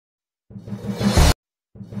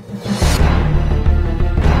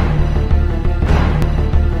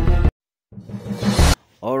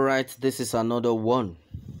Alright, this is another one.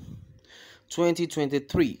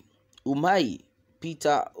 2023. Umahi,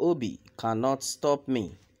 Peter Obi cannot stop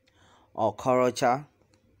me. Okorocha.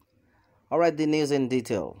 Alright, the news in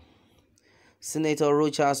detail. Senator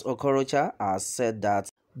Rochas Okorocha has said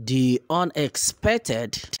that the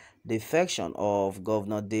unexpected defection of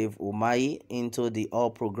Governor Dave Umahi into the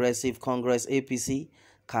All Progressive Congress APC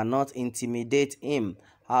cannot intimidate him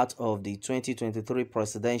out of the 2023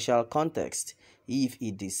 presidential contest if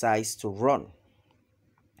he decides to run.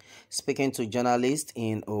 Speaking to journalists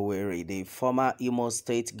in Owerri, the former Imo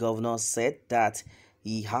State governor said that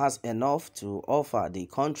he has enough to offer the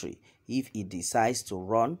country if he decides to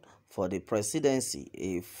run for the presidency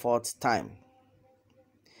a fourth time.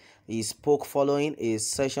 He spoke following a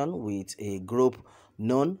session with a group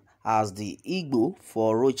known as the Igbo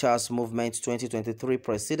for Rochas Movement 2023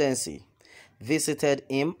 presidency, visited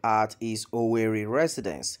him at his Owerri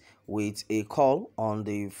residence with a call on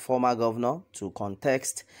the former governor to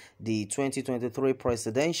contest the 2023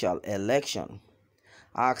 presidential election.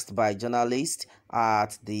 Asked by journalists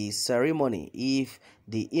at the ceremony if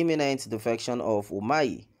the imminent defection of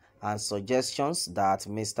Umahi and suggestions that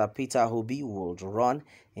Mr. Peter Obi would run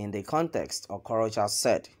in the context, Okorocha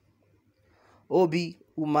said, Obi,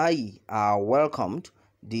 Umahi are welcomed.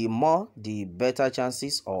 The more, the better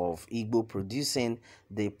chances of Igbo producing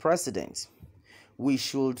the president. We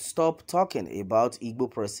should stop talking about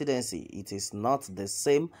Igbo presidency. It is not the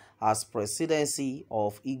same as presidency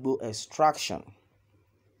of Igbo extraction.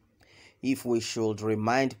 If we should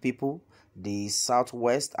remind people, the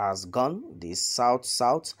Southwest has gone, the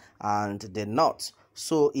South, and the North.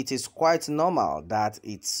 So it is quite normal that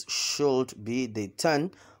it should be the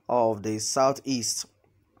turn of the Southeast,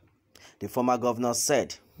 the former governor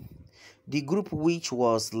said. The group, which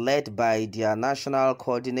was led by their national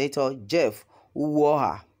coordinator, Jeff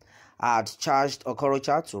Umahi, had charged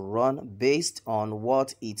Okorocha to run based on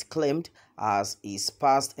what it claimed as his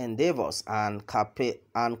past endeavors and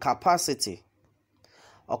capacity.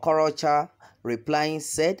 Okorocha, replying,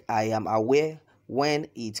 said, I am aware when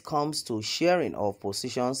it comes to sharing of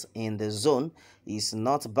positions in the zone is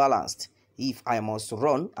not balanced. If I must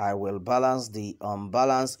run, I will balance the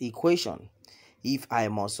unbalanced equation. If I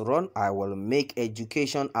must run, I will make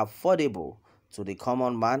education affordable to the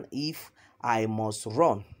common man. If I must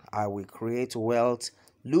run, I will create wealth.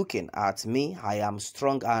 Looking at me, I am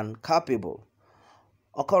strong and capable.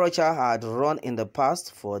 Okorocha had run in the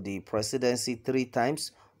past for the presidency 3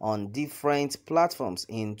 times on different platforms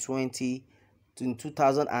in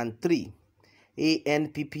 2003,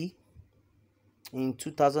 ANPP, in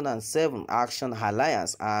 2007, Action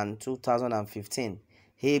Alliance, and 2015,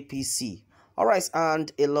 APC. Alright,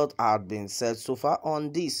 and a lot have been said so far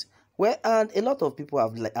on this. Well, and a lot of people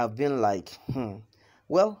have been like,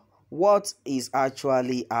 well, what is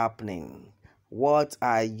actually happening? What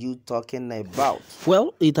are you talking about?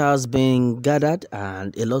 Well, it has been gathered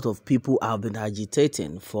and a lot of people have been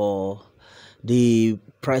agitating for the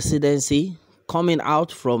presidency coming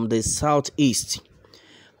out from the Southeast.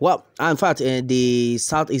 Well, in fact, the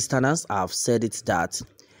Southeasterners have said it that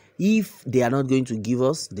if they are not going to give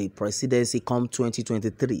us the presidency come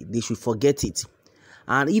 2023, they should forget it.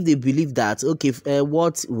 And if they believe that, okay,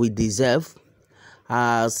 what we deserve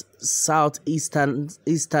as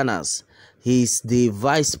Southeasterners is the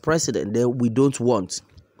vice president that we don't want,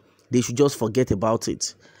 they should just forget about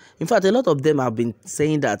it. In fact, a lot of them have been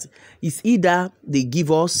saying that it's either they give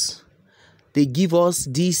us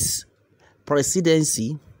this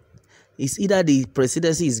presidency, it's either the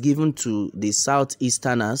presidency is given to the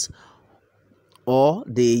Southeasterners or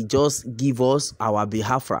they just give us our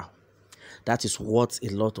Biafra. That is what a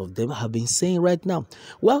lot of them have been saying right now.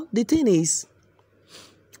 Well, the thing is,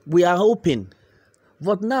 we are hoping,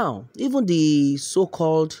 but now, even the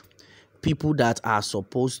so-called people that are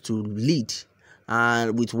supposed to lead,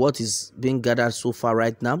 and with what is being gathered so far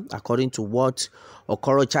right now, according to what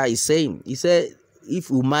Okorocha is saying, he said if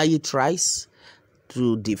Umahi tries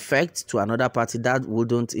to defect to another party, that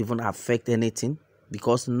wouldn't even affect anything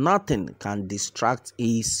because nothing can distract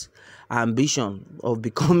his ambition of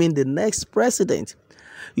becoming the next president.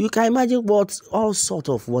 You can imagine what is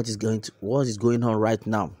going on right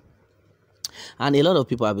now. And a lot of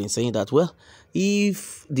people have been saying that, well,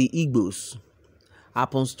 if the Igbos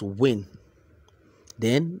happens to win,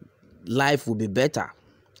 then life will be better.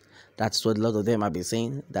 That's what a lot of them have been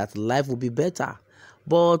saying, that life will be better.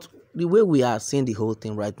 But the way we are seeing the whole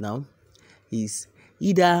thing right now is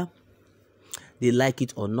either they like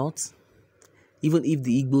it or not. Even if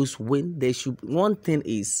the Igbos win, one thing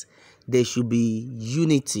is there should be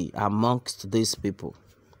unity amongst these people.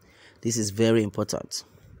 This is very important.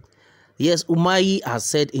 Yes, Umahi has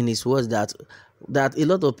said in his words that a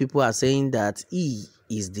lot of people are saying that he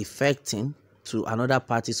is defecting to another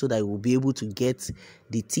party so that he will be able to get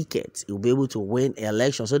the ticket, he will be able to win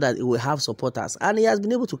election, so that he will have supporters. And he has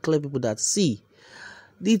been able to clear people that, see,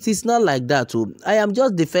 it is not like that. I am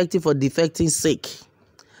just defecting for defecting's sake.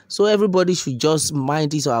 So everybody should just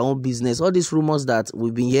mind his or our own business. All these rumors that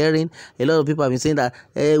we've been hearing, a lot of people have been saying that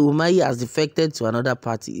Umahi has defected to another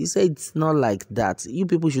party. He said it's not like that. You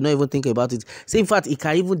people should not even think about it. So in fact, he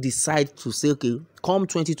can even decide to say, okay, come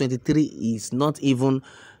 2023, he's not even,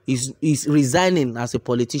 he's resigning as a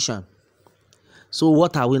politician. So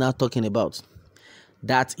what are we now talking about?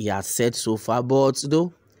 That he has said so far. But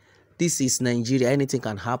though, this is Nigeria, anything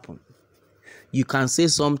can happen. You can say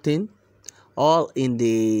something, all in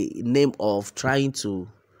the name of trying to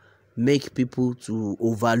make people to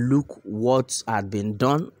overlook what had been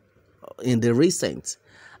done in the recent.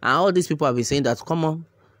 And all these people have been saying that, come on,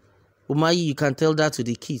 Umahi, you can tell that to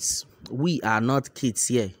the kids. We are not kids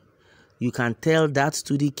here. You can tell that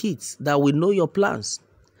to the kids, that we know your plans.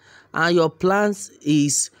 And your plans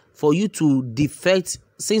is for you to defect,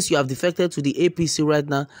 since you have defected to the APC right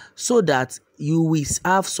now, so that you will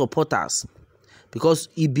have supporters. Because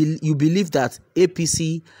you believe that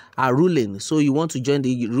APC are ruling, so you want to join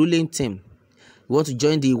the ruling team. You want to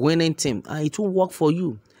join the winning team, and it won't work for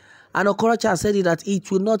you. And Okorocha said that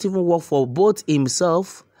it will not even work for both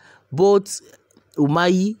himself, both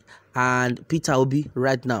Umahi and Peter Obi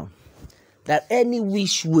right now. That any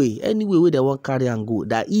way they want carry and go,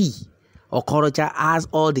 that he, Okorocha, has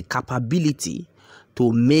all the capability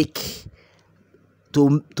to make,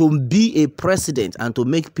 to be a president and to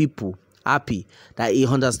make people happy, that he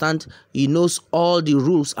understands, he knows all the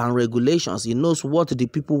rules and regulations, he knows what the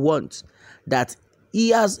people want, that he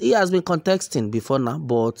has been contesting before now,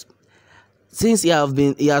 but since he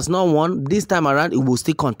has not won, this time around he will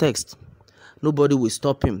still contest. Nobody will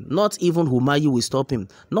stop him. Not even Umahi will stop him.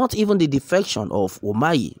 Not even the defection of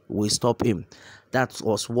Umahi will stop him. That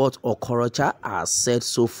was what Okorocha has said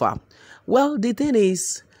so far. Well, the thing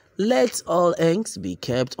is, let all hands be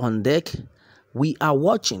kept on deck. We are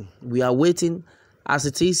watching, we are waiting. As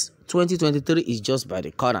it is, 2023 is just by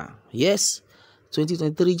the corner. Yes,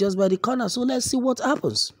 2023 is just by the corner. So let's see what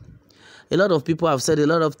happens. A lot of people have said a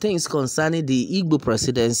lot of things concerning the Igbo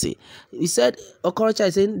presidency. He said, Okorocha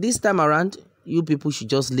is saying, this time around, you people should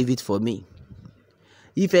just leave it for me.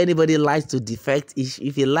 If anybody likes to defect,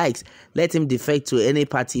 if he likes, let him defect to any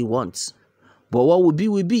party he wants. But what will be,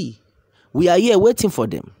 will be. We are here waiting for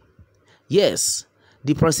them. Yes,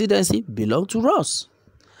 the presidency belongs to us.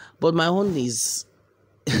 But my own is,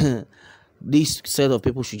 this set of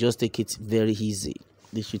people should just take it very easy.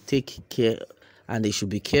 They should take care and they should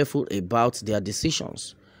be careful about their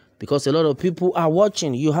decisions. Because a lot of people are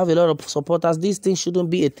watching. You have a lot of supporters. This thing shouldn't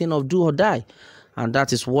be a thing of do or die. And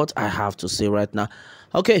that is what I have to say right now.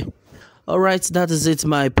 Okay. All right. That is it,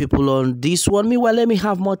 my people, on this one. Meanwhile, let me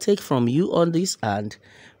have more take from you on this. And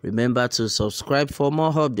remember to subscribe for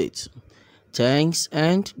more updates. Thanks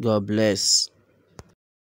and God bless.